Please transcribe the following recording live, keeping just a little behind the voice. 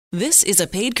This is a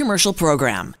paid commercial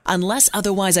program. Unless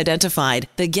otherwise identified,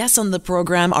 the guests on the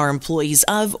program are employees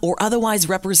of or otherwise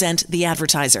represent the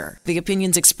advertiser. The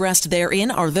opinions expressed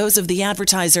therein are those of the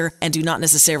advertiser and do not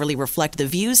necessarily reflect the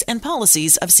views and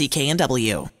policies of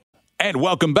CKNW. And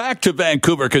welcome back to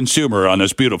Vancouver Consumer on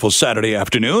this beautiful Saturday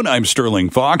afternoon. I'm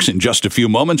Sterling Fox. In just a few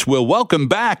moments, we'll welcome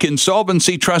back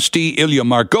insolvency trustee Ilya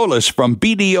Margolis from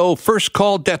BDO First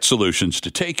Call Debt Solutions to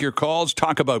take your calls,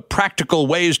 talk about practical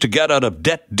ways to get out of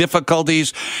debt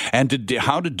difficulties, and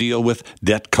how to deal with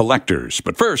debt collectors.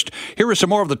 But first, here are some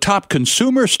more of the top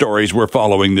consumer stories we're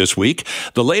following this week.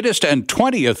 The latest and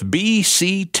 20th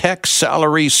BC Tech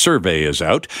Salary Survey is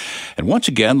out, and once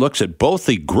again looks at both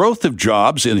the growth of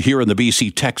jobs here in the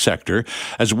BC tech sector,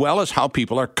 as well as how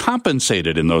people are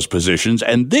compensated in those positions.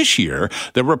 And this year,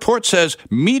 the report says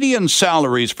median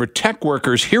salaries for tech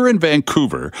workers here in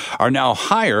Vancouver are now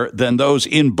higher than those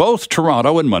in both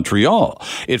Toronto and Montreal.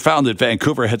 It found that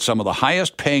Vancouver had some of the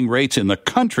highest paying rates in the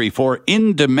country for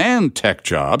in-demand tech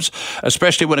jobs,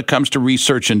 especially when it comes to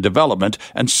research and development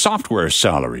and software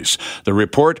salaries. The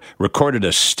report recorded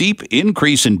a steep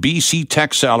increase in BC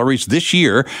tech salaries this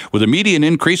year, with a median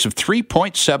increase of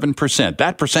 3.7%.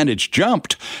 That percentage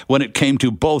jumped when it came to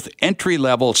both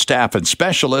entry-level staff and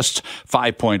specialists,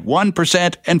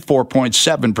 5.1% and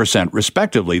 4.7%,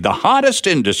 respectively. The hottest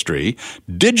industry,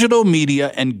 digital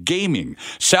media and gaming.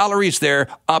 Salaries there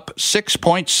up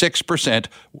 6.6%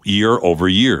 year over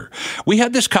year. We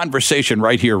had this conversation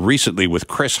right here recently with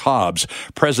Chris Hobbs,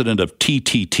 president of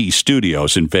TTT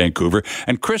Studios in Vancouver,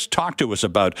 and Chris talked to us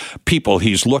about people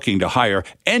he's looking to hire.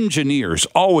 Engineers,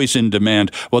 always in demand.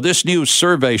 Well, this new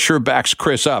survey sure backs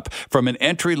Chris up. From an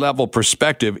entry-level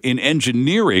perspective in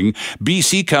engineering,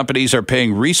 BC companies are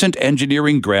paying recent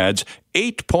engineering grads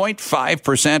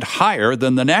 8.5% higher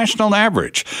than the national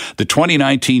average. The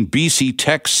 2019 BC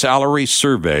Tech Salary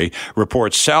Survey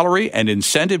reports salary and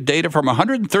incentive data from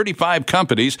 135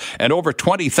 companies and over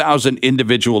 20,000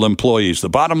 individual employees. The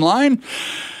bottom line?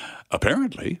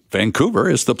 Apparently, Vancouver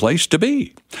is the place to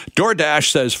be. DoorDash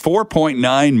says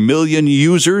 4.9 million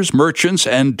users, merchants,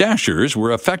 and Dashers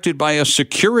were affected by a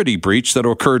security breach that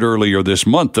occurred earlier this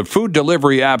month. The food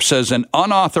delivery app says an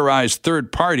unauthorized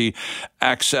third party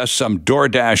accessed some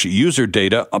DoorDash user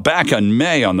data back in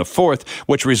May on the 4th,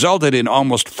 which resulted in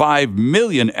almost 5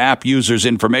 million app users'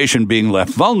 information being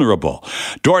left vulnerable.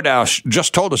 DoorDash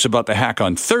just told us about the hack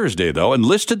on Thursday, though, and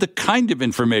listed the kind of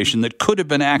information that could have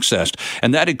been accessed,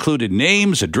 and that included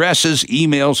names, addresses,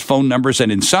 emails, phone numbers,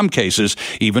 and in some cases,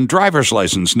 even driver's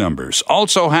license numbers.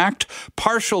 Also hacked,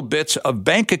 partial bits of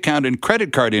bank account and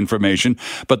credit card information,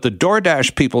 but the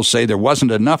DoorDash people say there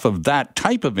wasn't enough of that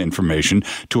type of information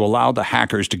to allow the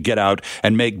hackers to get out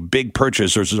and make big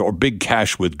purchases or big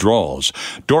cash withdrawals.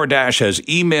 DoorDash has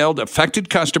emailed affected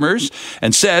customers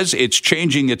and says it's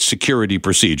changing its security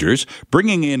procedures,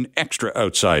 bringing in extra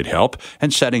outside help,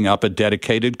 and setting up a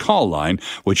dedicated call line,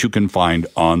 which you can find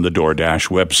on the DoorDash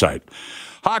website.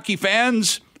 Hockey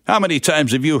fans, how many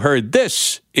times have you heard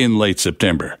this in late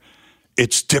September?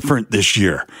 It's different this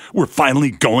year. We're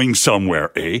finally going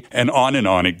somewhere, eh? And on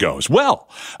it goes. Well,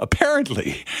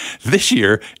 apparently, this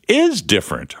year is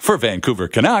different for Vancouver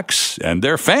Canucks and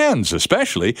their fans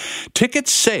especially. Ticket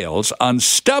sales on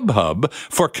StubHub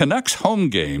for Canucks home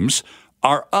games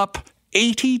are up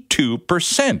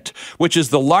 82%, which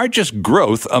is the largest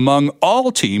growth among all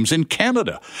teams in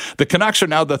Canada. The Canucks are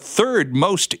now the third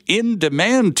most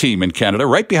in-demand team in Canada,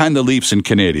 right behind the Leafs and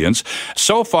Canadiens.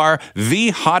 So far,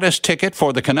 the hottest ticket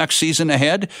for the Canucks season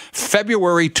ahead,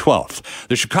 February 12th.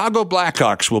 The Chicago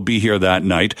Blackhawks will be here that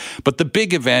night, but the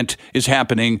big event is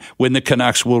happening when the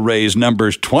Canucks will raise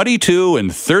numbers 22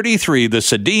 and 33. The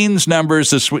Sedin's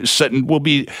numbers will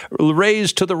be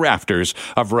raised to the rafters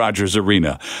of Rogers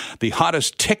Arena. The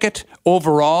hottest ticket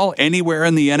overall anywhere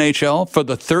in the NHL for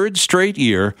the third straight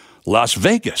year, Las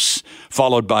Vegas,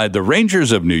 followed by the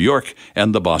Rangers of New York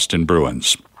and the Boston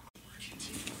Bruins.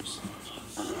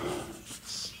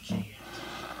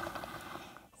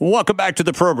 Welcome back to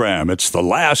the program. It's the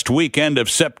last weekend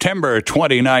of September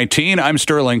 2019. I'm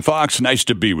Sterling Fox. Nice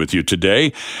to be with you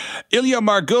today. Ilya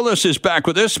Margolis is back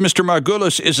with us. Mr.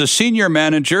 Margolis is a senior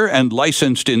manager and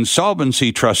licensed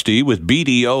insolvency trustee with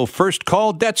BDO First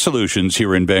Call Debt Solutions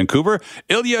here in Vancouver.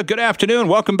 Ilya, good afternoon.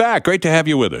 Welcome back. Great to have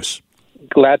you with us.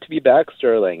 Glad to be back,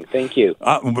 Sterling. Thank you.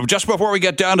 Just before we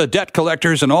get down to debt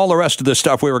collectors and all the rest of the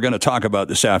stuff we were going to talk about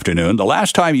this afternoon, the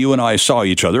last time you and I saw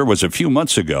each other was a few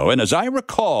months ago. And as I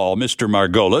recall, Mr.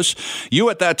 Margolis, you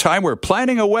at that time were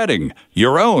planning a wedding,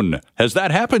 your own. Has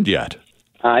that happened yet?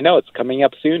 I know it's coming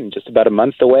up soon, just about a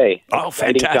month away. Oh,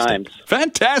 Exciting fantastic. times.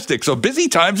 Fantastic. So busy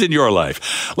times in your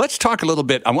life. Let's talk a little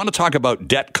bit. I want to talk about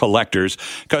debt collectors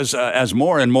because as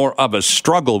more and more of us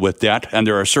struggle with debt, and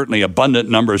there are certainly abundant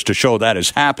numbers to show that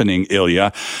is happening,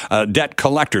 Ilya, debt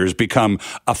collectors become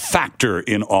a factor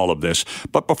in all of this.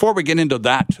 But before we get into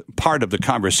that part of the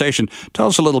conversation, tell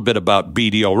us a little bit about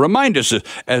BDO. Remind us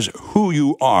as who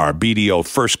you are, BDO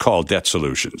First Call Debt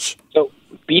Solutions. So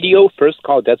BDO First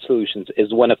Call Debt Solutions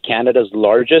is one of Canada's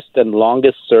largest and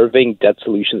longest-serving debt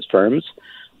solutions firms.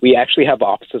 We actually have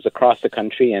offices across the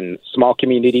country in small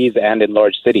communities and in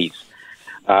large cities.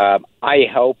 I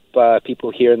help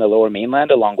people here in the Lower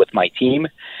Mainland along with my team.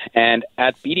 And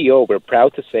at BDO, we're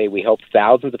proud to say we help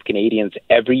thousands of Canadians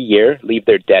every year leave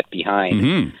their debt behind.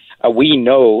 Mm-hmm. We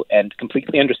know and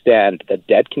completely understand that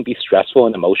debt can be stressful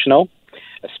and emotional,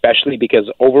 especially because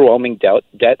overwhelming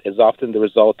debt is often the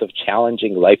result of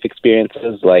challenging life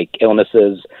experiences like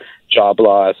illnesses, job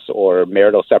loss, or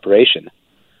marital separation.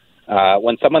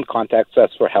 When someone contacts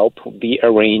us for help, we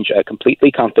arrange a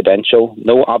completely confidential,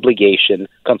 no-obligation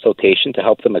consultation to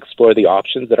help them explore the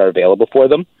options that are available for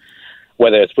them,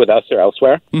 whether it's with us or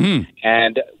elsewhere. Mm-hmm.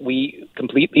 And we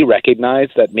completely recognize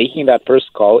that making that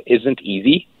first call isn't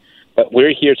easy, but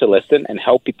we're here to listen and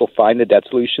help people find the debt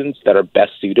solutions that are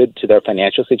best suited to their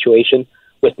financial situation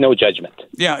with no judgment.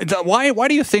 Yeah. Why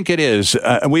do you think it is?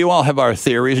 We all have our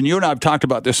theories, and you and I have talked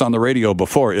about this on the radio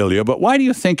before, Ilya, but why do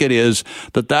you think it is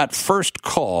that first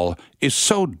call is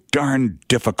so darn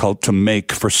difficult to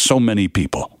make for so many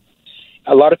people?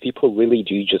 A lot of people really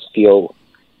do just feel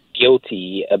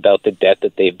guilty about the debt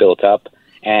that they've built up,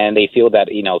 and they feel that,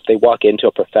 if they walk into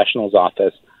a professional's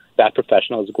office, that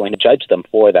professional is going to judge them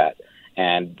for that.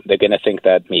 And they're going to think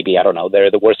that maybe, they're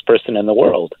the worst person in the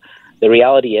world. The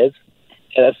reality is,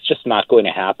 that's just not going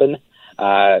to happen.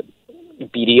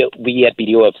 We at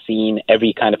BDO have seen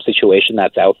every kind of situation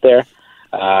that's out there,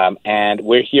 and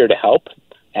we're here to help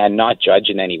and not judge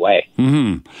in any way.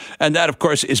 Mm-hmm. And that, of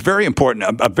course, is very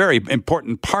important, a very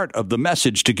important part of the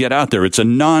message to get out there. It's a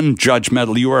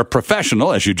non-judgmental. You are a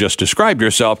professional, as you just described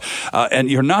yourself,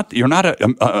 and you're not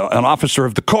an officer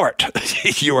of the court.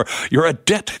 You're a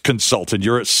debt consultant.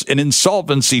 You're an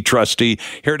insolvency trustee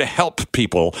here to help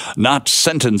people, not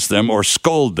sentence them or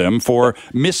scold them for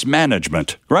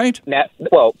mismanagement, right?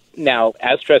 Now,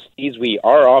 as trustees, we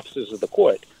are officers of the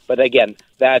court. But again,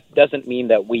 that doesn't mean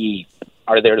that we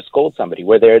are there to scold somebody.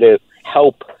 We're there to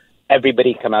help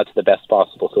everybody come out to the best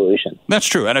possible solution. That's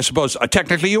true. And I suppose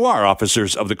technically you are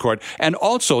officers of the court. And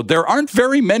also, there aren't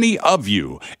very many of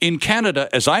you. In Canada,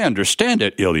 as I understand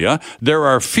it, Ilya, there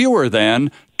are fewer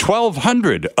than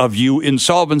 1,200 of you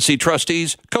insolvency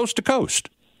trustees coast to coast.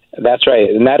 That's right.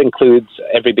 And that includes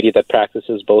everybody that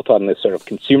practices both on the sort of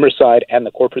consumer side and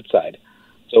the corporate side.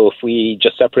 So if we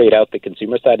just separate out the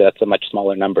consumer side, that's a much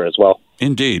smaller number as well.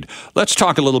 Indeed. Let's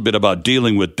talk a little bit about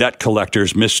dealing with debt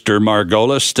collectors, Mr.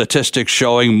 Margolis. Statistics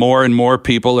showing more and more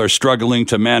people are struggling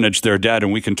to manage their debt,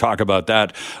 and we can talk about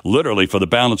that literally for the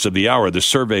balance of the hour. The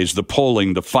surveys, the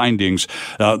polling, the findings,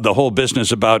 the whole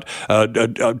business about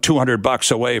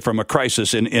 $200 away from a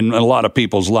crisis in a lot of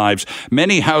people's lives.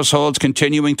 Many households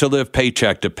continuing to live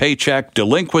paycheck to paycheck.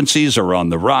 Delinquencies are on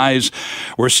the rise.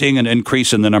 We're seeing an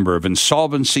increase in the number of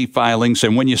insolvency filings,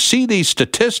 and when you see these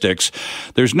statistics,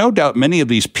 there's no doubt many of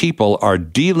these people are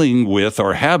dealing with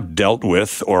or have dealt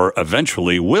with or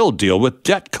eventually will deal with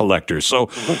debt collectors. So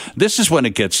this is when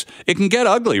it can get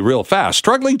ugly real fast.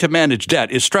 Struggling to manage debt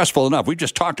is stressful enough. We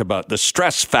just talked about the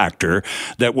stress factor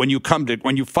that when you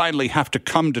finally have to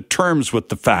come to terms with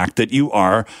the fact that you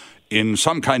are in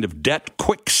some kind of debt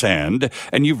quicksand,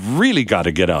 and you've really got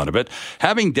to get out of it.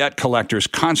 Having debt collectors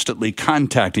constantly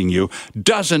contacting you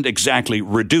doesn't exactly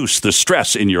reduce the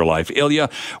stress in your life. Ilya,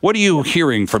 what are you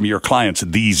hearing from your clients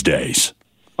these days?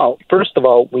 Well, first of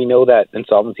all, we know that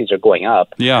insolvencies are going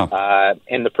up. Yeah.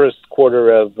 In the first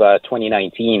quarter of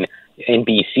 2019, in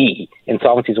BC,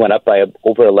 insolvencies went up by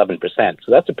over 11%. So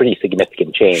that's a pretty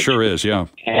significant change. Sure is, yeah.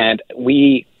 And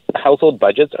household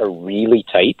budgets are really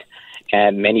tight.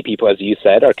 And many people, as you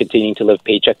said, are continuing to live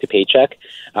paycheck to paycheck.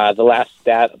 The last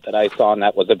stat that I saw on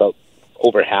that was about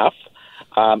over half.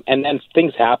 And then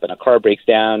things happen. A car breaks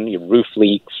down, your roof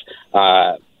leaks,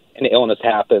 an illness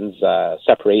happens,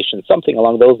 separation, something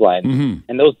along those lines. Mm-hmm.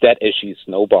 And those debt issues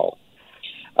snowball.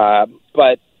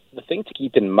 But the thing to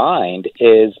keep in mind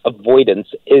is avoidance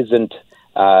isn't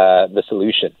the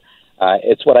solution.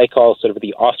 It's what I call sort of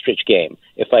the ostrich game.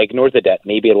 If I ignore the debt,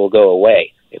 maybe it will go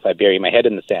away if I bury my head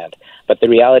in the sand. But the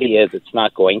reality is it's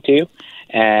not going to.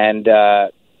 And,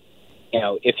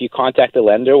 if you contact a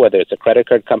lender, whether it's a credit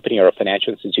card company or a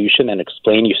financial institution, and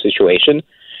explain your situation,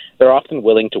 they're often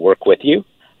willing to work with you.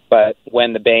 But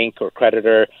when the bank or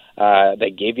creditor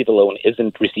that gave you the loan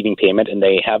isn't receiving payment and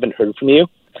they haven't heard from you,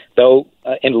 they'll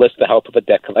enlist the help of a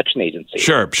debt collection agency.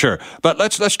 Sure. But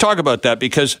let's talk about that,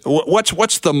 because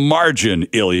what's the margin,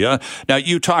 Ilya? Now,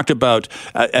 you talked about,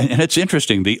 and it's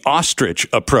interesting, the ostrich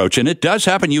approach, and it does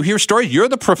happen. You hear stories. You're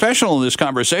the professional in this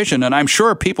conversation, and I'm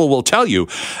sure people will tell you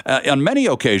on many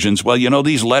occasions, well,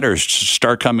 these letters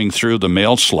start coming through the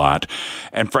mail slot,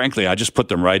 and frankly, I just put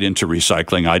them right into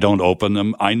recycling. I don't open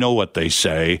them. I know what they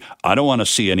say. I don't want to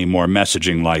see any more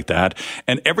messaging like that.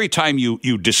 And every time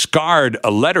you discard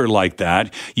a letter like that,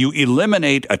 you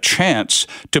eliminate a chance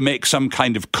to make some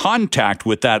kind of contact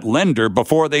with that lender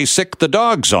before they sick the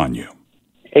dogs on you.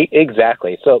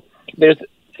 Exactly. So there's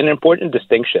an important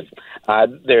distinction.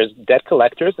 There's debt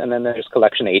collectors, and then there's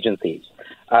collection agencies.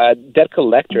 Debt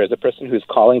collector is a person who's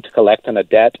calling to collect on a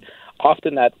debt.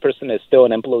 Often that person is still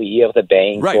an employee of the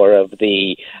bank or of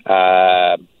the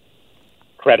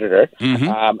creditor.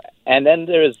 Mm-hmm. And then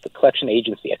there's the collection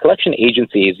agency. A collection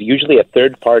agency is usually a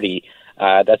third party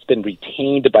that's been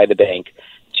retained by the bank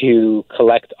to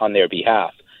collect on their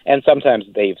behalf. And sometimes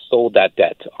they've sold that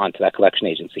debt onto that collection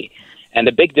agency. And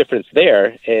the big difference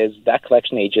there is that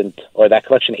collection agent or that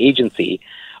collection agency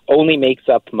only makes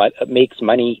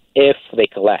money if they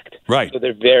collect. Right. So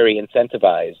they're very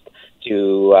incentivized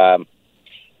to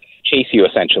chase you,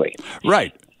 essentially.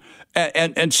 Right.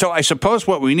 And so I suppose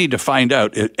what we need to find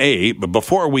out,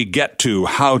 before we get to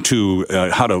how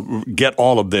to get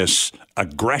all of this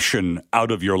aggression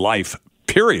out of your life,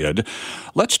 period,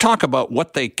 let's talk about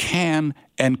what they can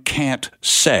and can't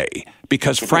say.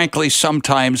 Because frankly,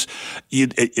 sometimes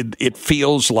it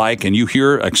feels like, and you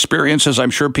hear experiences, I'm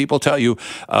sure people tell you,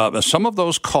 some of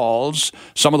those calls,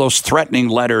 some of those threatening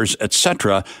letters,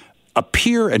 etc.,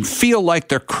 appear and feel like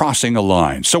they're crossing a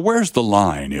line. So where's the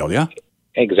line, Ilya?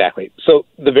 Exactly. So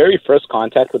the very first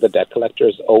contact with a debt collector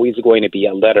is always going to be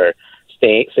a letter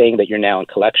saying that you're now in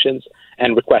collections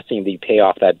and requesting that you pay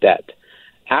off that debt.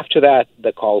 After that,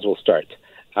 the calls will start.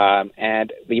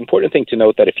 And the important thing to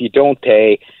note that if you don't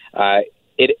pay,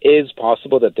 it is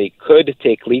possible that they could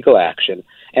take legal action,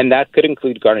 and that could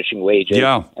include garnishing wages.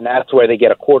 Yeah. And that's where they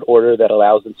get a court order that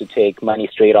allows them to take money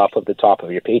straight off of the top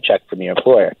of your paycheck from your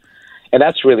employer. And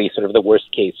that's really sort of the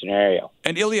worst case scenario.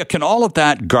 And Ilya, can all of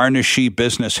that garnishy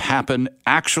business happen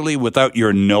actually without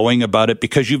your knowing about it,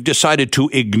 because you've decided to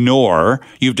ignore,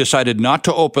 you've decided not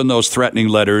to open those threatening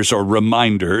letters or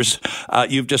reminders,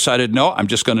 you've decided, no, I'm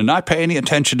just going to not pay any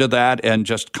attention to that and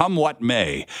just come what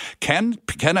may. Can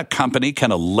a company,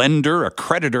 can a lender, a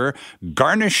creditor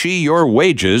garnishy your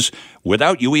wages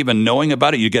without you even knowing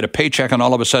about it? You get a paycheck and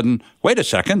all of a sudden, wait a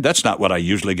second, that's not what I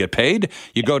usually get paid.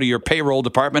 You go to your payroll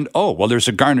department, oh, well, there's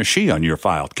a garnishee on your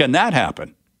file. Can that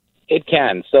happen? It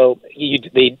can. So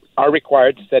they are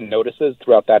required to send notices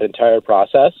throughout that entire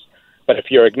process. But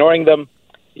if you're ignoring them,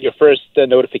 your first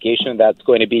notification, that's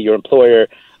going to be your employer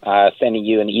sending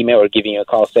you an email or giving you a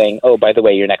call saying, oh, by the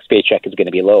way, your next paycheck is going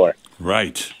to be lower.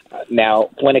 Right.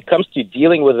 Now, when it comes to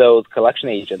dealing with those collection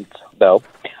agents, though,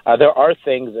 there are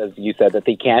things, as you said, that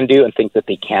they can do and things that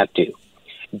they can't do.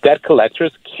 Debt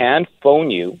collectors can phone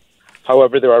you.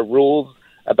 However, there are rules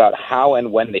about how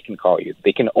and when they can call you.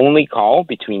 They can only call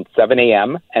between 7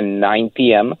 a.m. and 9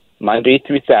 p.m. Monday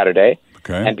through Saturday,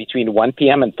 and between 1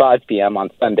 p.m. and 5 p.m. on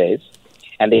Sundays,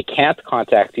 and they can't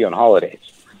contact you on holidays.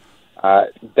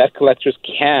 Debt collectors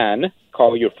can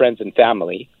call your friends and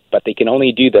family, but they can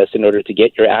only do this in order to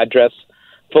get your address,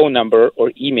 phone number,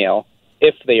 or email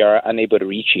if they are unable to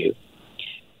reach you.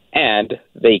 And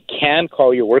they can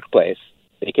call your workplace.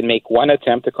 They can make one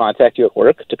attempt to contact you at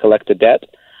work to collect a debt,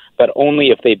 but only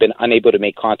if they've been unable to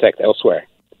make contact elsewhere.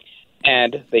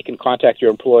 And they can contact your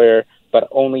employer, but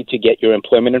only to get your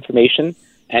employment information,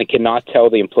 and cannot tell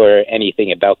the employer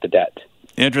anything about the debt.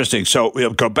 Interesting. So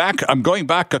we'll go back. I'm going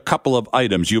back a couple of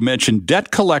items. You mentioned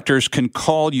debt collectors can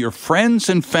call your friends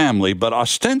and family, but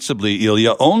ostensibly,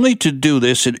 Ilya, only to do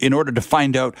this in order to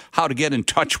find out how to get in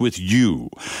touch with you.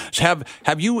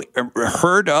 Have you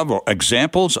heard of or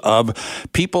examples of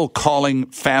people calling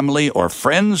family or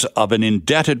friends of an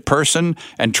indebted person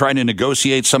and trying to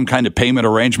negotiate some kind of payment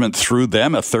arrangement through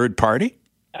them, a third party?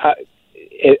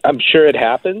 I'm sure it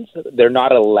happens. They're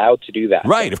not allowed to do that.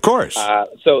 Right, of course.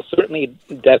 So certainly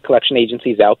debt collection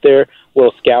agencies out there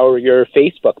will scour your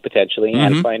Facebook potentially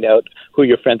and find out who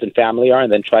your friends and family are,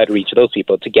 and then try to reach those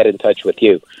people to get in touch with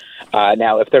you.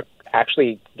 Now, if they're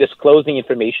actually disclosing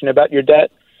information about your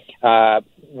debt,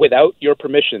 without your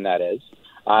permission, that is,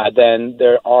 then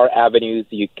there are avenues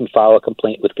you can file a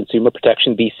complaint with Consumer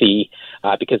Protection BC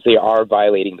because they are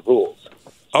violating the rules.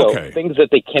 So things that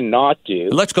they cannot do.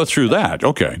 Let's go through that.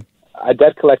 Okay. a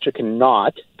debt collector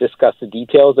cannot discuss the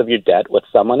details of your debt with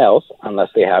someone else unless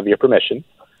they have your permission.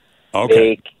 Okay.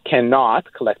 They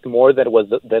cannot collect more than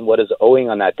what is owing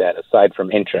on that debt, aside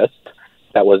from interest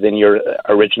that was in your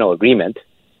original agreement.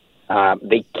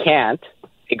 They can't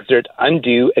exert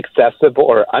undue, excessive,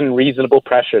 or unreasonable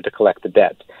pressure to collect the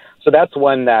debt. So that's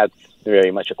one that's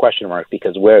very much a question mark,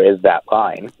 because where is that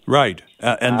line? Right,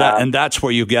 and that's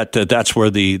where you get that's where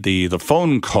the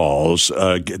phone calls.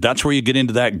 That's where you get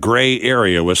into that gray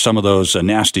area with some of those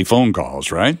nasty phone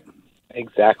calls, right?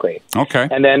 Exactly. Okay.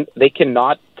 And then they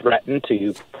cannot threaten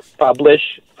to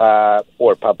publish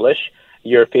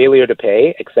your failure to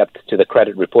pay, except to the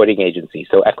credit reporting agency,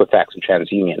 so Equifax and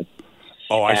TransUnion.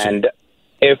 Oh, I see. And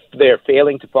if they're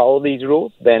failing to follow these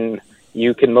rules, then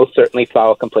you can most certainly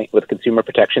file a complaint with Consumer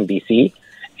Protection BC,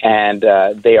 and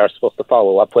they are supposed to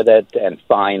follow up with it and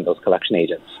fine those collection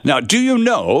agents. Now, do you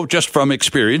know, just from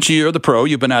experience, you're the pro,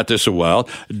 you've been at this a while,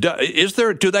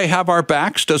 do they have our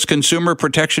backs? Does Consumer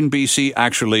Protection BC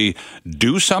actually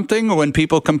do something when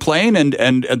people complain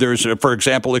and there's, for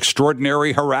example,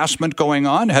 extraordinary harassment going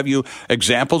on? Have you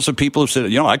examples of people who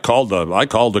said, I called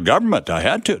the government, I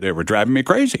had to, they were driving me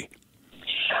crazy?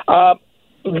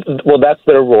 Well, that's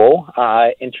their role.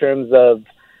 In terms of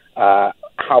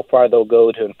how far they'll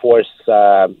go to enforce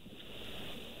a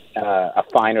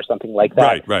fine or something like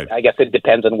that. Right. I guess it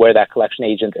depends on where that collection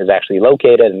agent is actually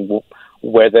located and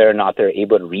whether or not they're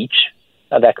able to reach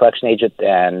that collection agent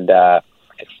and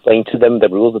explain to them the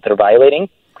rules that they're violating.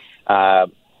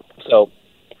 So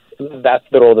that's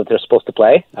the role that they're supposed to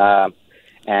play.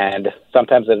 And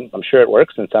sometimes I'm sure it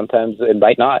works, and sometimes it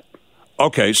might not.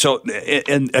 Okay, so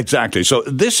exactly. So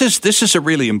this is a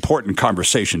really important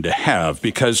conversation to have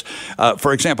because,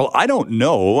 for example, I don't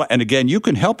know, and again, you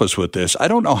can help us with this. I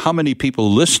don't know how many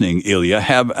people listening, Ilya,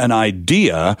 have an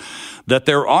idea that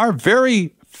there are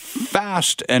very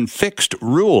fast and fixed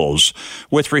rules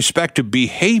with respect to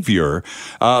behavior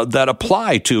that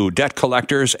apply to debt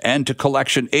collectors and to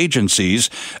collection agencies,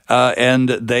 and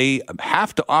they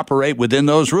have to operate within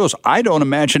those rules. I don't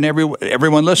imagine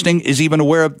everyone listening is even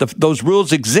aware of those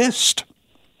rules exist.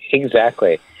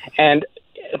 Exactly. And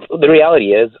the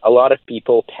reality is a lot of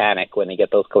people panic when they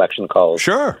get those collection calls.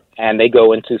 Sure. And they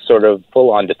go into sort of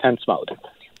full-on defense mode.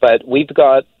 But we've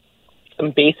got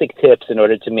some basic tips in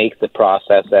order to make the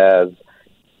process as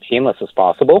painless as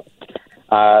possible.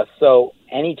 So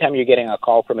anytime you're getting a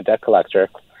call from a debt collector,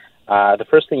 the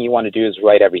first thing you want to do is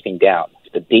write everything down.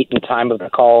 The date and time of the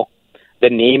call,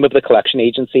 the name of the collection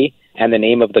agency, and the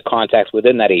name of the contacts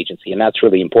within that agency. And that's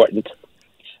really important.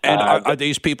 And are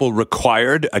these people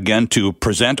required, again, to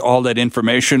present all that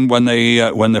information when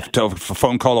the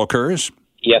phone call occurs?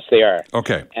 Yes, they are.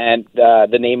 Okay. And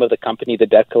the name of the company the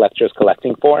debt collector is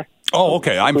collecting for. Oh,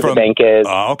 okay. I'm who from the bank is.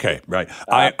 Okay, right.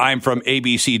 I'm from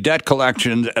ABC Debt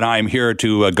Collections, and I'm here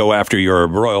to go after your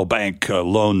Royal Bank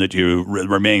loan that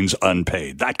remains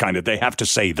unpaid. That kind of. They have to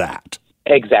say that.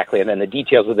 Exactly, and then the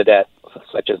details of the debt,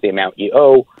 such as the amount you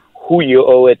owe, who you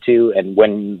owe it to, and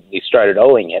when you started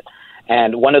owing it.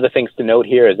 And one of the things to note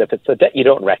here is if it's a debt you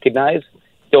don't recognize,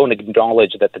 don't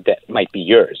acknowledge that the debt might be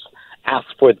yours. Ask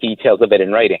for details of it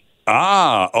in writing.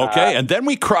 Okay. And then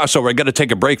we cross over. I got to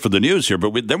take a break for the news here,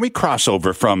 but then we cross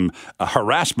over from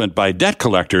harassment by debt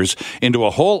collectors into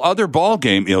a whole other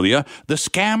ballgame, Ilya, the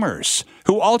scammers,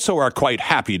 who also are quite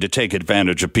happy to take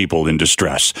advantage of people in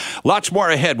distress. Lots more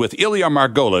ahead with Ilya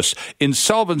Margolis,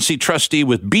 insolvency trustee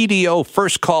with BDO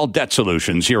First Call Debt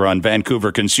Solutions here on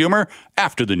Vancouver Consumer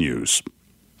after the news.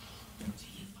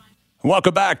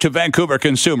 Welcome back to Vancouver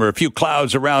Consumer. A few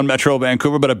clouds around Metro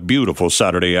Vancouver, but a beautiful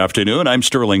Saturday afternoon. I'm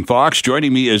Sterling Fox.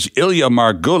 Joining me is Ilya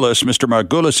Margolis. Mr.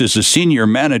 Margolis is a senior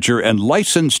manager and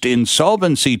licensed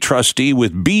insolvency trustee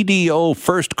with BDO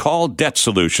First Call Debt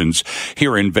Solutions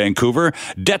here in Vancouver.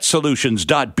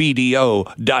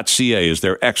 Debtsolutions.bdo.ca is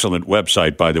their excellent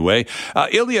website, by the way.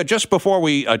 Ilya, just before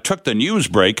we took the news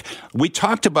break, we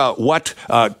talked about what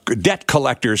debt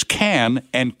collectors can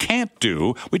and can't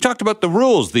do. We talked about the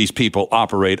rules these people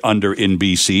operate under in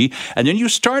BC. And then you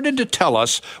started to tell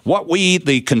us what we,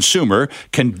 the consumer,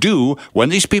 can do when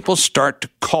these people start to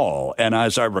call. And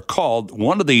as I recall,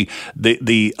 one of the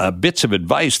bits of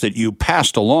advice that you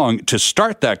passed along to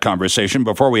start that conversation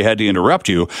before we had to interrupt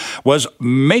you was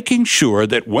making sure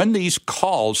that when these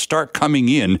calls start coming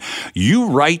in, you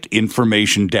write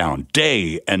information down,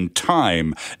 day and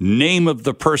time, name of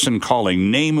the person calling,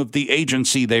 name of the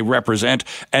agency they represent,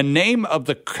 and name of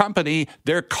the company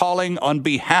they're calling on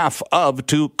behalf of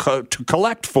to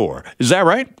collect for. Is that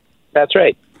right? That's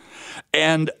right.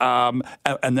 And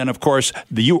then, of course,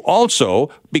 you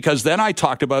also, because then I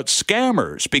talked about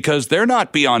scammers, because they're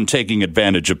not beyond taking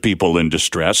advantage of people in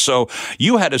distress. So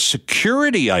you had a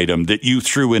security item that you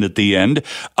threw in at the end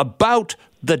about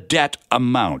the debt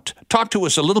amount. Talk to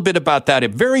us a little bit about that, a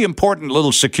very important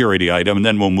little security item, and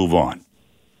then we'll move on.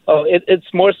 Oh,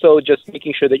 it's more so just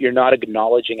making sure that you're not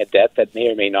acknowledging a debt that may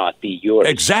or may not be yours.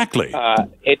 Exactly.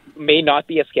 It may not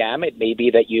be a scam. It may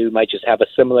be that you might just have a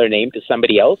similar name to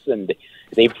somebody else, and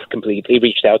they've completely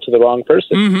reached out to the wrong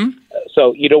person. Mm-hmm.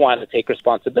 So you don't want to take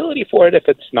responsibility for it if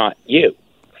it's not you.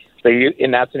 So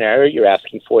in that scenario, you're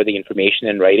asking for the information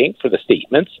in writing for the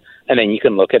statements, and then you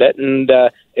can look at it, and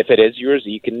if it is yours,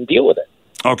 you can deal with it.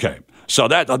 Okay. So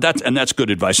that's good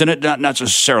advice. And it's not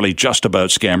necessarily just about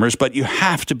scammers, but you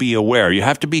have to be aware. You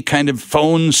have to be kind of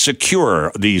phone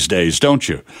secure these days, don't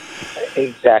you?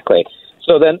 Exactly.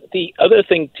 So then the other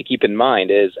thing to keep in mind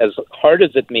is, as hard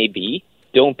as it may be,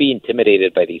 don't be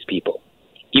intimidated by these people.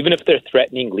 Even if they're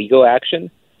threatening legal action,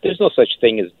 there's no such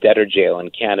thing as debt or jail in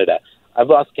Canada. I've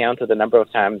lost count of the number of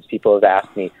times people have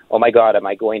asked me, oh my God, am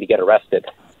I going to get arrested?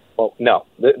 Well, no,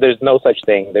 there's no such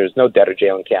thing. There's no debt or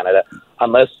jail in Canada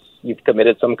unless you've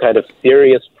committed some kind of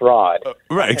serious fraud.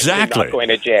 Right, exactly. You're not going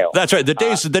to jail. That's right. The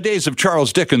days of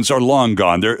Charles Dickens are long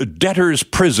gone. Debtors'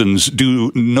 prisons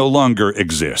do no longer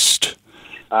exist.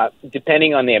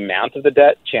 Depending on the amount of the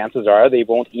debt, chances are they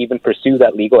won't even pursue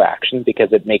that legal action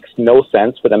because it makes no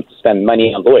sense for them to spend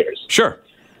money on lawyers. Sure.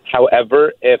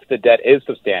 However, if the debt is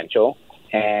substantial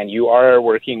and you are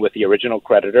working with the original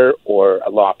creditor or a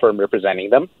law firm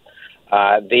representing them,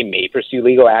 they may pursue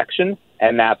legal action,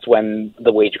 and that's when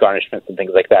the wage garnishments and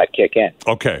things like that kick in.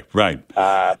 Okay, right.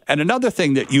 And another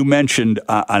thing that you mentioned,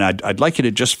 and I'd like you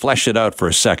to just flesh it out for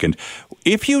a second.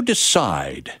 If you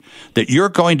decide that you're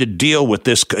going to deal with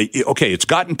this, okay, it's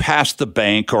gotten past the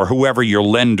bank or whoever your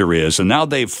lender is, and now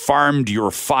they've farmed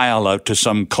your file out to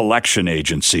some collection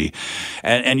agency,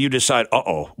 and you decide,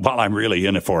 well, I'm really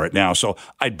in it for it now, so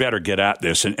I'd better get at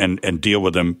this and deal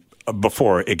with them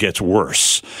before it gets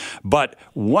worse. But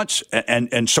once,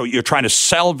 and so you're trying to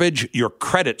salvage your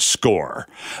credit score.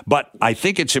 But I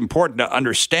think it's important to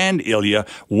understand, Ilya,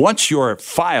 once your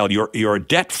file, your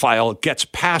debt file gets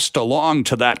passed along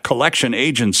to that collection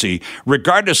agency,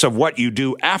 regardless of what you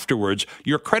do afterwards,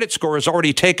 your credit score has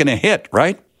already taken a hit,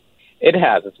 right? It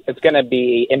has. It's going to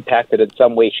be impacted in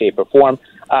some way, shape, or form.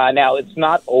 Now, it's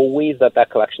not always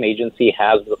that collection agency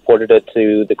has reported it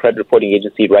to the credit reporting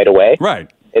agency right away. Right.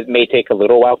 It may take a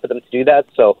little while for them to do that.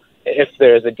 So if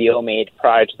there's a deal made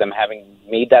prior to them having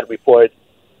made that report,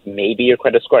 maybe your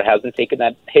credit score hasn't taken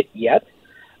that hit yet.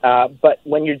 But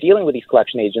when you're dealing with these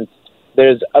collection agents,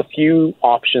 there's a few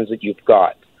options that you've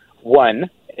got. One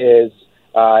is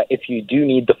if you do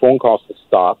need the phone calls to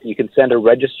stop, you can send a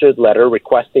registered letter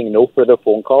requesting no further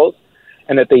phone calls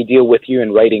and that they deal with you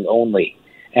in writing only.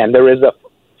 And there is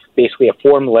basically a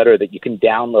form letter that you can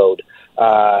download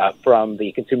from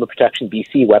the Consumer Protection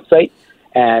BC website,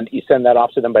 and you send that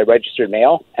off to them by registered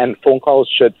mail, and phone calls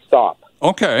should stop.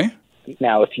 Okay.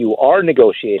 Now, if you are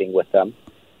negotiating with them,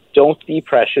 don't be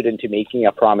pressured into making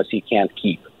a promise you can't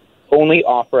keep. Only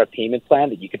offer a payment plan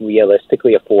that you can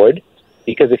realistically afford,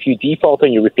 because if you default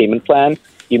on your repayment plan,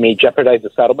 you may jeopardize the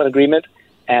settlement agreement,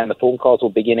 and the phone calls will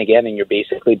begin again, and you're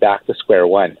basically back to square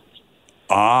one.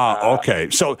 Okay.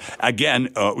 So again,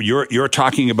 you're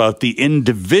talking about the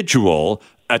individual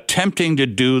attempting to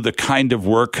do the kind of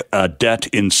work a debt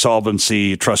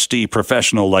insolvency trustee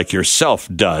professional like yourself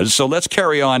does. So let's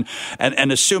carry on and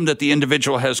assume that the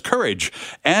individual has courage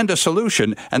and a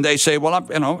solution, and they say, "Well,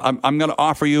 I'm going to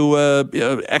offer you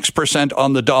X%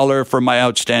 on the dollar for my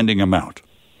outstanding amount."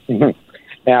 Mm-hmm.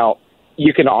 Now,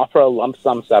 you can offer a lump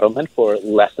sum settlement for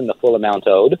less than the full amount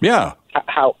owed. Yeah.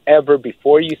 However,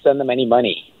 before you send them any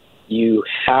money, you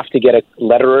have to get a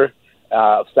letter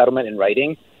of settlement in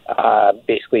writing,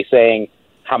 basically saying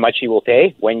how much you will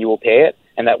pay, when you will pay it,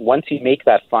 and that once you make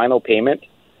that final payment,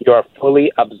 you are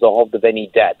fully absolved of any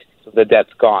debt. So the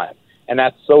debt's gone. And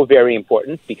that's so very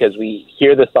important because we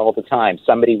hear this all the time.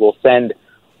 Somebody will send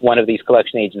one of these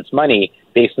collection agents money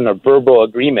based on a verbal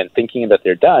agreement, thinking that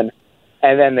they're done,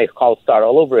 and then they start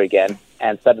all over again,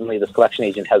 and suddenly this collection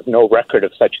agent has no record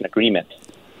of such an agreement.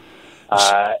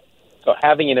 So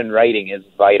having it in writing is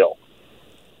vital.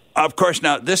 Of course,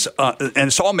 now this, and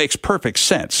this all makes perfect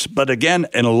sense. But again,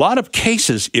 in a lot of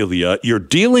cases, Ilya, you're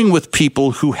dealing with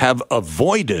people who have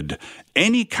avoided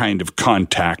any kind of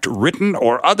contact, written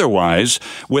or otherwise,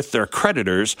 with their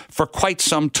creditors for quite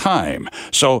some time.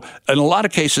 So in a lot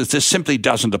of cases, this simply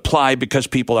doesn't apply because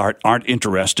people aren't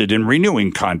interested in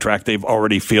renewing contract. They've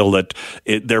already feel that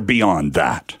they're beyond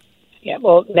that. Yeah,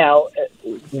 well, now,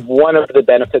 one of the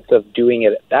benefits of doing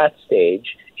it at that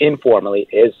stage, informally,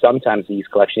 is sometimes these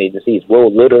collection agencies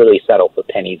will literally settle for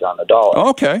pennies on the dollar.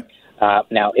 Okay.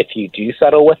 Now, if you do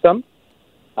settle with them,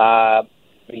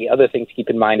 the other thing to keep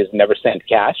in mind is never send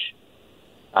cash,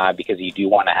 because you do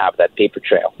want to have that paper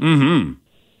trail. Mm-hmm.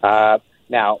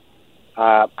 Now,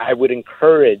 I would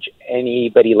encourage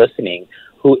anybody listening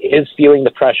who is feeling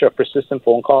the pressure of persistent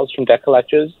phone calls from debt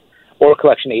collectors or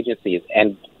collection agencies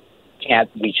and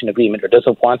can't reach an agreement or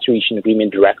doesn't want to reach an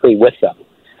agreement directly with them,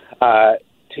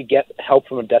 to get help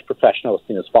from a debt professional as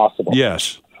soon as possible.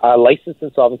 Yes. A licensed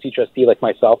insolvency trustee like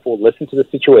myself will listen to the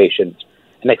situation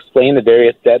and explain the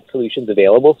various debt solutions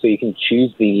available so you can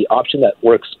choose the option that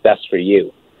works best for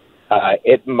you.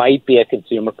 It might be a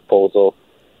consumer proposal.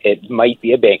 It might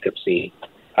be a bankruptcy.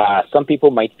 Some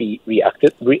people might be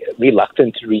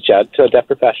reluctant to reach out to a debt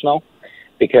professional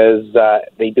because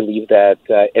they believe that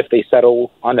if they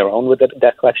settle on their own with a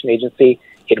debt collection agency,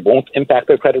 it won't impact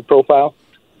their credit profile,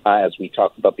 as we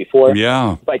talked about before.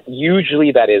 Yeah. But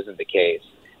usually that isn't the case.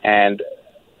 And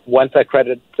once a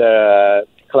credit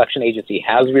collection agency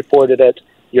has reported it,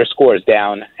 your score is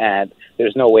down, and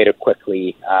there's no way to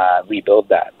quickly rebuild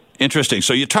that. Interesting.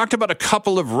 So you talked about a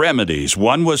couple of remedies.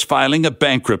 One was filing a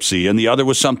bankruptcy, and the other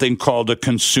was something called a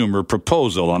consumer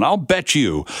proposal. And I'll bet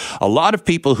you a lot of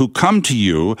people who come to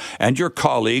you and your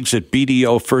colleagues at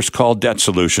BDO First Call Debt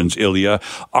Solutions, Ilya,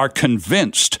 are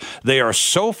convinced they are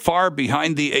so far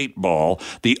behind the eight ball,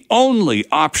 the only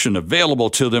option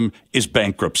available to them is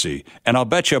bankruptcy. And I'll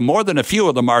bet you more than a few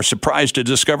of them are surprised to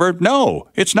discover, no,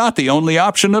 it's not the only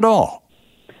option at all.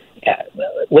 Yeah,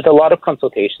 with a lot of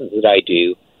consultations that I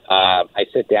do, I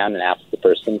sit down and ask the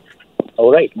person, all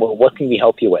right, well, what can we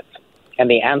help you with? And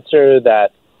the answer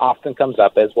that often comes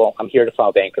up is, well, I'm here to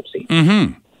file bankruptcy.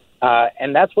 Mm-hmm.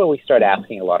 And that's where we start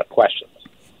asking a lot of questions.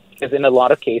 Because in a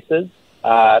lot of cases,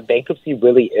 bankruptcy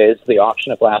really is the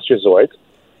option of last resort.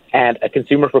 And a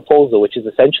consumer proposal, which is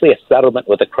essentially a settlement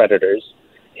with the creditors,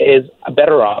 is a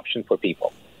better option for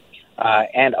people.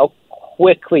 And I'll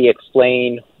quickly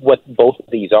explain what both of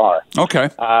these are. Okay.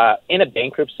 In a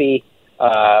bankruptcy,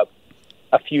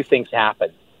 a few things happen.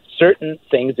 Certain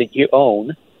things that you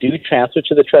own do transfer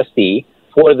to the trustee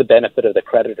for the benefit of the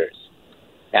creditors.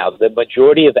 Now, the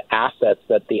majority of the assets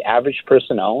that the average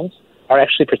person owns are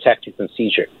actually protected from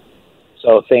seizure.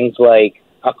 So things like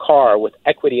a car with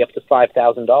equity up to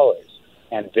 $5,000,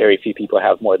 and very few people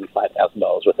have more than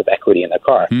 $5,000 worth of equity in their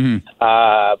car.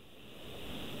 Mm-hmm.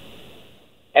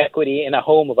 Equity in a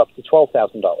home of up to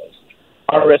 $12,000.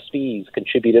 RSPs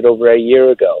contributed over a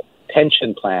year ago.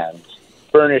 Pension plans,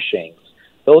 furnishings,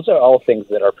 those are all things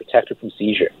that are protected from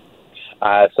seizure.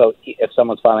 So if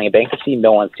someone's filing a bankruptcy,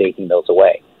 no one's taking those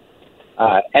away.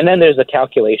 And then there's a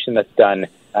calculation that's done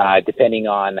depending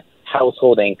on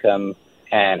household income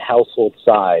and household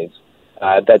size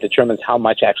that determines how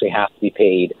much actually has to be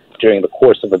paid during the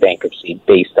course of a bankruptcy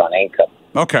based on income.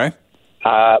 Okay.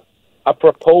 A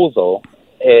proposal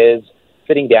is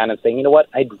sitting down and saying, you know what,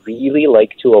 I'd really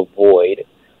like to avoid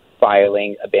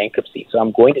filing a bankruptcy. So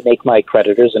I'm going to make my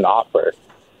creditors an offer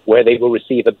where they will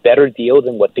receive a better deal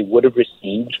than what they would have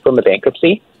received from a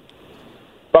bankruptcy.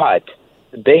 But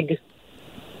the big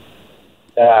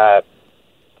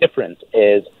difference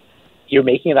is you're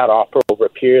making that offer over a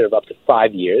period of up to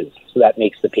 5 years, so that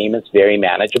makes the payments very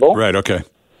manageable. Right, okay.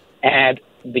 And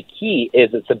the key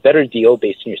is it's a better deal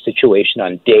based on your situation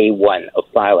on day one of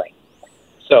filing.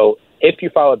 So if you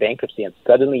file a bankruptcy and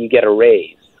suddenly you get a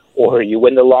raise, or you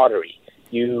win the lottery,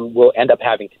 you will end up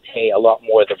having to pay a lot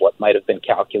more than what might have been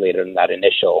calculated in that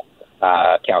initial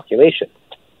calculation.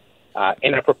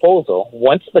 In a proposal,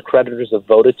 once the creditors have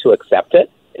voted to accept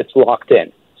it, it's locked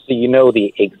in. So you know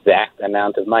the exact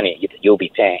amount of money you'll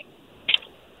be paying.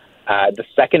 The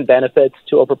second benefit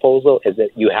to a proposal is that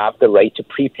you have the right to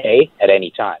prepay at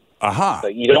any time. So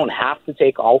you don't have to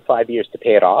take all 5 years to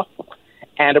pay it off.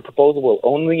 And a proposal will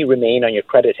only remain on your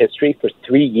credit history for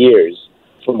 3 years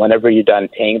from whenever you're done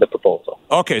paying the proposal.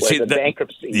 Okay, see,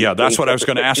 bankruptcy. Yeah, that's what I was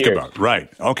going to ask about. Right.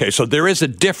 Okay, so there is a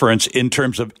difference in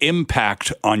terms of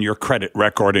impact on your credit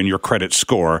record and your credit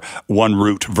score, one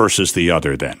route versus the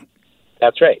other then.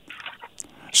 That's right.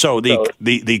 So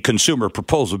the consumer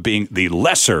proposal being the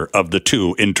lesser of the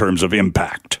two in terms of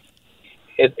impact.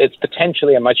 It's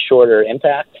potentially a much shorter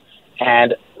impact,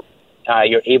 and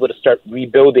you're able to start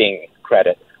rebuilding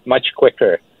credit much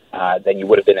quicker than you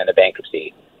would have been in a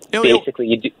bankruptcy.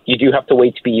 Basically, you do have to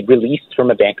wait to be released from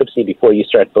a bankruptcy before you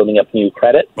start building up new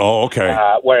credit. Oh, okay.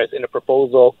 Whereas in a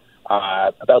proposal,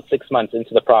 about 6 months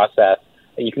into the process,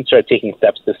 you can start taking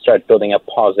steps to start building up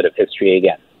positive history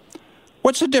again.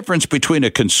 What's the difference between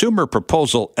a consumer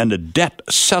proposal and a debt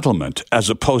settlement as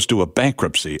opposed to a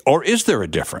bankruptcy? Or is there a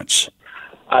difference?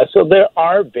 So there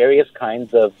are various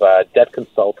kinds of debt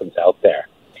consultants out there.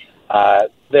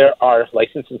 There are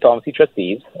licensed insolvency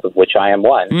trustees, of which I am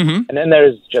one, and then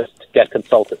there's just debt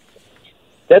consultants.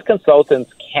 Debt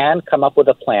consultants can come up with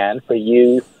a plan for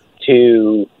you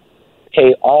to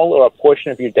pay all or a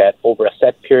portion of your debt over a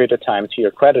set period of time to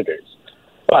your creditors.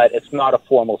 But it's not a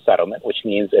formal settlement, which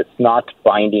means it's not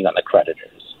binding on the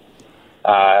creditors.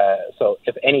 So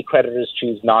if any creditors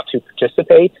choose not to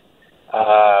participate,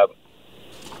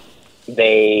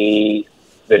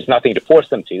 there's nothing to force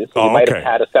them to. So you might have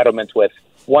had a settlement with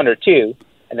one or two,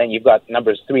 and then you've got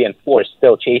numbers 3 and 4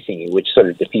 still chasing you, which sort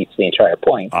of defeats the entire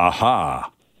point.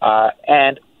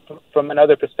 And from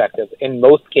another perspective, in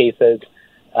most cases,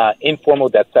 informal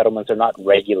debt settlements are not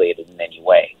regulated in any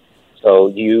way. So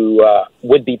you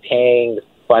would be paying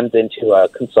funds into a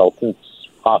consultant's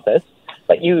office,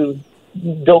 but you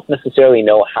don't necessarily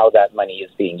know how that money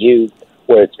is being used,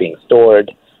 where it's being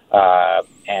stored,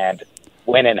 and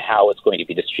when and how it's going to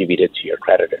be distributed to your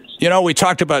creditors. You know, we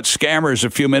talked about scammers a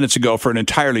few minutes ago for an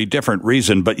entirely different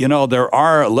reason, but, you know, there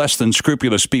are less than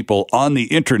scrupulous people on the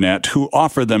internet who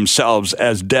offer themselves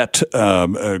as debt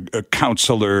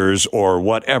counselors or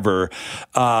whatever,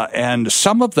 and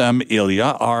some of them,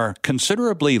 Ilya, are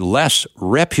considerably less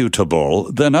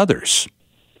reputable than others.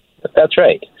 That's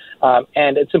right.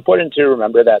 And it's important to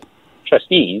remember that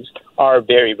trustees are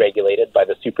very regulated by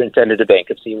the Superintendent of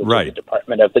Bankruptcy, which is the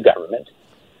department of the government.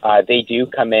 They do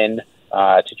come in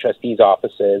to trustees'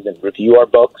 offices and review our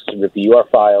books, review our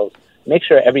files, make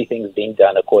sure everything's being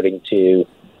done according to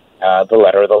the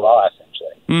letter of the law,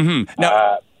 essentially.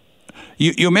 Now,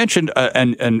 you mentioned,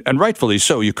 and rightfully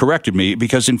so, you corrected me,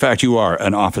 because in fact you are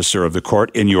an officer of the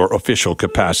court in your official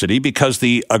capacity, because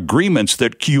the agreements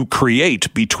that you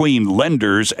create between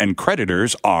lenders and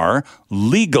creditors are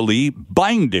legally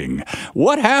binding.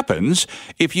 What happens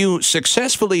if you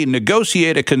successfully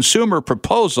negotiate a consumer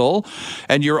proposal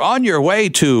and you're on your way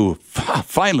to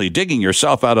finally digging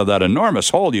yourself out of that enormous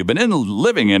hole you've been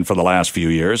living in for the last few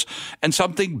years, and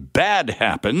something bad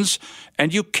happens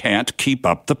and you can't keep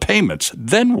up the payments?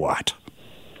 Then what?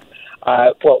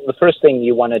 Well, the first thing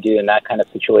you want to do in that kind of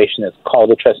situation is call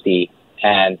the trustee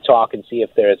and talk and see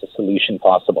if there is a solution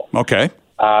possible. Okay.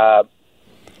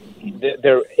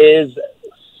 There is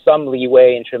some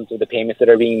leeway in terms of the payments that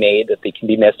are being made, that they can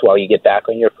be missed while you get back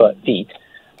on your feet.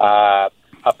 A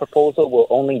proposal will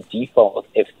only default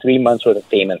if 3 months worth of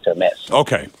payments are missed.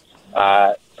 Okay.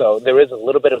 So there is a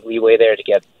little bit of leeway there to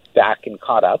get back and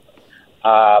caught up.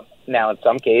 Now, in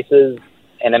some cases,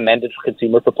 an amended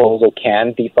consumer proposal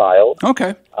can be filed.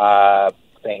 Okay.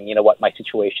 Saying, you know what, my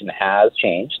situation has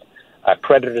changed.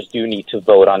 Creditors do need to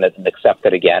vote on it and accept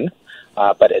it again,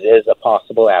 but it is a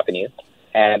possible avenue.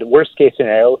 And worst case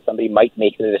scenario, somebody might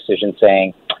make the decision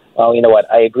saying, well, you know what,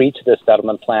 I agreed to this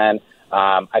settlement plan.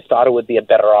 I thought it would be a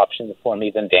better option for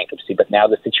me than bankruptcy, but now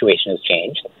the situation has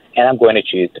changed, and I'm going to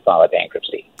choose to file a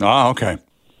bankruptcy. Okay.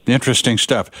 Interesting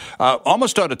stuff.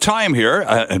 Almost out of time here.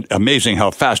 Amazing how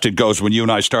fast it goes when you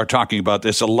and I start talking about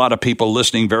this. A lot of people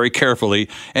listening very carefully.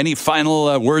 Any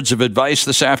final words of advice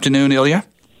this afternoon, Ilya?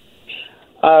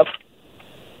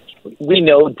 We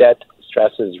know debt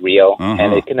stress is real,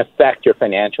 and it can affect your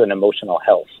financial and emotional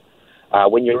health.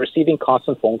 When you're receiving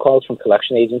constant phone calls from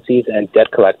collection agencies and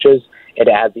debt collectors, it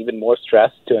adds even more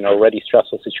stress to an already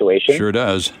stressful situation. Sure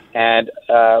does. And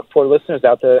for listeners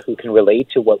out there who can relate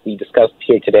to what we discussed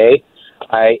here today,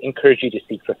 I encourage you to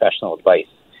seek professional advice.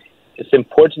 It's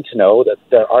important to know that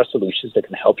there are solutions that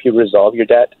can help you resolve your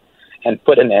debt and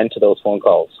put an end to those phone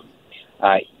calls.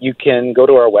 You can go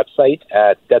to our website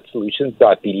at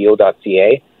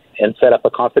debtsolutions.bdo.ca and set up a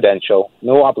confidential,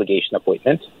 no-obligation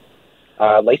appointment.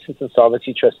 Licensed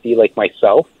insolvency trustee like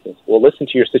myself will listen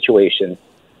to your situation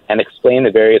and explain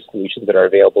the various solutions that are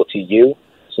available to you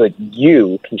so that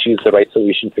you can choose the right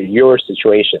solution for your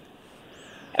situation.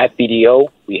 At BDO,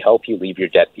 we help you leave your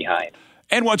debt behind.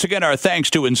 And once again, our thanks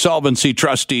to insolvency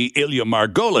trustee Ilya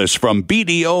Margolis from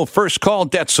BDO First Call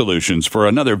Debt Solutions for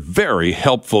another very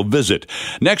helpful visit.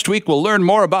 Next week, we'll learn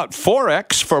more about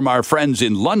Forex from our friends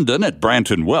in London at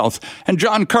Branton Wealth, and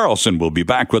John Carlson will be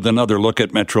back with another look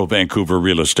at Metro Vancouver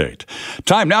real estate.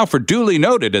 Time now for Duly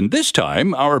Noted, and this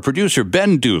time, our producer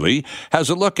Ben Dooley has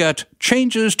a look at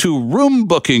changes to room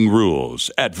booking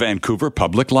rules at Vancouver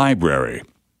Public Library.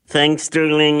 Thanks,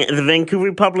 Sterling. The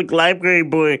Vancouver Public Library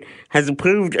Board has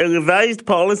approved a revised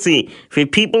policy for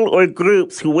people or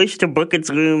groups who wish to book its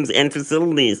rooms and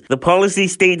facilities. The policy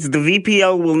states the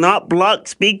VPL will not block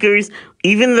speakers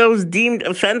even those deemed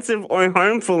offensive or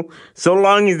harmful, so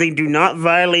long as they do not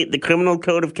violate the Criminal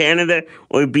Code of Canada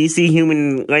or BC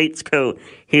Human Rights Code.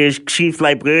 Here's Chief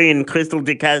Librarian Crystal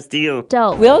de Castillo.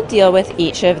 We'll deal with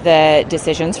each of the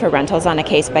decisions for rentals on a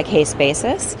case-by-case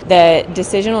basis. The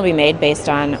decision will be made based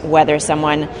on whether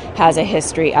someone has a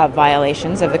history of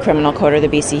violations of the Criminal Code or the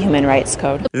BC Human Rights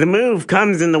Code. The move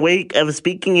comes in the wake of a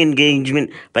speaking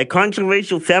engagement by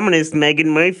controversial feminist Meghan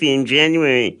Murphy in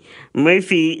January.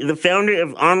 Murphy, the founder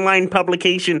of online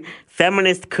publication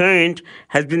Feminist Current,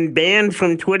 has been banned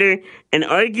from Twitter and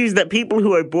argues that people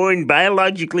who are born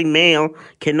biologically male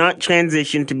cannot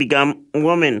transition to become a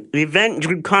woman. The event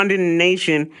drew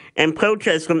condemnation and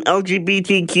protests from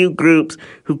LGBTQ groups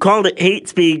who called it hate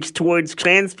speech towards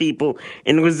trans people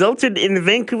and resulted in the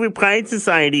Vancouver Pride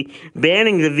Society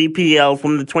banning the VPL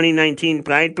from the 2019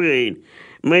 Pride Parade.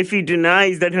 Murphy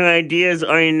denies that her ideas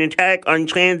are an attack on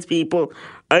trans people,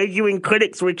 arguing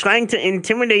critics were trying to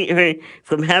intimidate her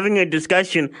from having a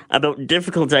discussion about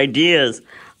difficult ideas.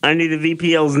 Under the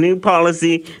VPL's new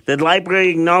policy, the library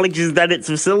acknowledges that its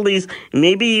facilities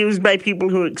may be used by people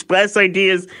who express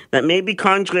ideas that may be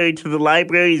contrary to the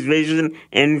library's vision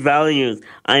and values.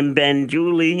 I'm Ben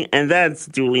Dooley, and that's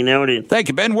duly noted. Thank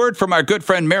you, Ben. Word from our good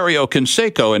friend Mario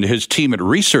Canseco and his team at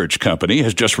Research Company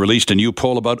has just released a new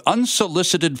poll about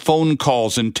unsolicited phone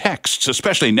calls and texts,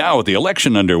 especially now with the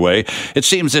election underway. It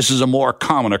seems this is a more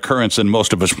common occurrence than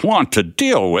most of us want to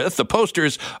deal with. The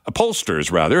pollsters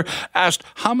asked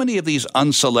how many of these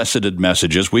unsolicited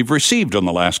messages we've received in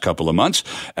the last couple of months.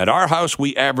 At our house,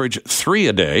 we average 3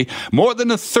 a day. More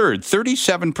than a third,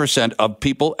 37% of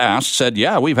people asked said,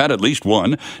 yeah, we've had at least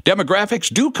one.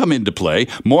 Demographics do come into play.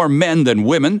 More men than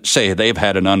women say they've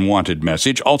had an unwanted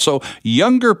message. Also,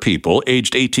 younger people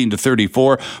aged 18 to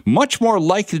 34, much more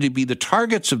likely to be the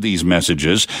targets of these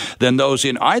messages than those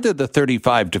in either the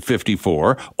 35 to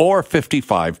 54 or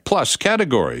 55 plus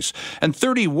categories. And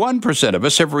 31% of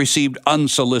us have received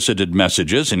unsolicited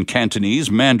messages in Cantonese,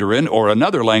 Mandarin, or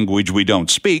another language we don't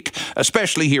speak,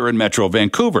 especially here in Metro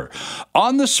Vancouver.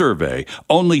 On the survey,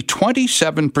 only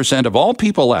 27% of all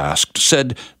people asked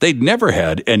said they'd never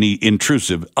had any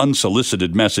intrusive,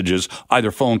 unsolicited messages, either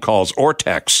phone calls or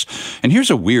texts. And here's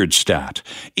a weird stat.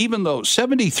 Even though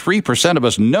 73% of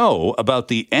us know about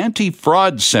the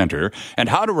Anti-Fraud Center and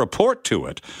how to report to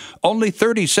it, only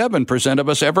 37% of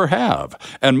us ever have.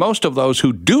 And most of those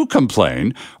who do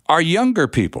complain are younger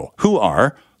people who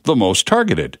are the most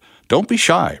targeted. Don't be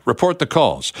shy. Report the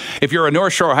calls. If you're a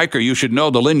North Shore hiker, you should know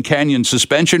the Lynn Canyon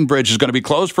Suspension Bridge is going to be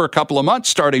closed for a couple of months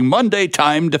starting Monday.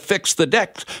 Time to fix the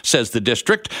deck, says the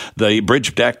district. The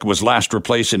bridge deck was last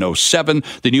replaced in 2007.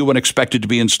 The new one expected to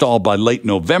be installed by late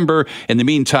November. In the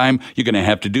meantime, you're going to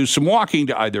have to do some walking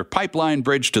to either Pipeline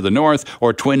Bridge to the north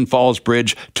or Twin Falls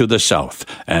Bridge to the south.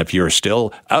 And if you're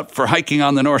still out for hiking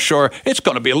on the North Shore, it's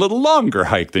going to be a little longer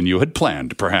hike than you had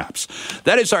planned, perhaps.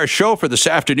 That is our show for this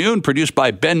afternoon, produced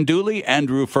by Ben Dooley.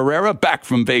 Andrew Ferreira, back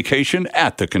from vacation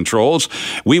at the controls.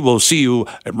 We will see you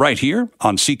right here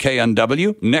on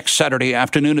CKNW next Saturday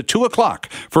afternoon at 2 o'clock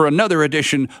for another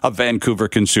edition of Vancouver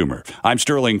Consumer. I'm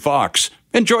Sterling Fox.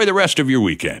 Enjoy the rest of your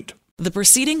weekend. The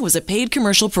proceeding was a paid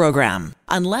commercial program.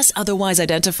 Unless otherwise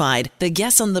identified, the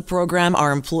guests on the program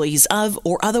are employees of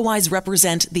or otherwise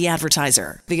represent the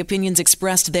advertiser. The opinions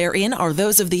expressed therein are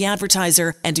those of the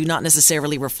advertiser and do not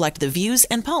necessarily reflect the views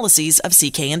and policies of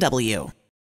CKNW.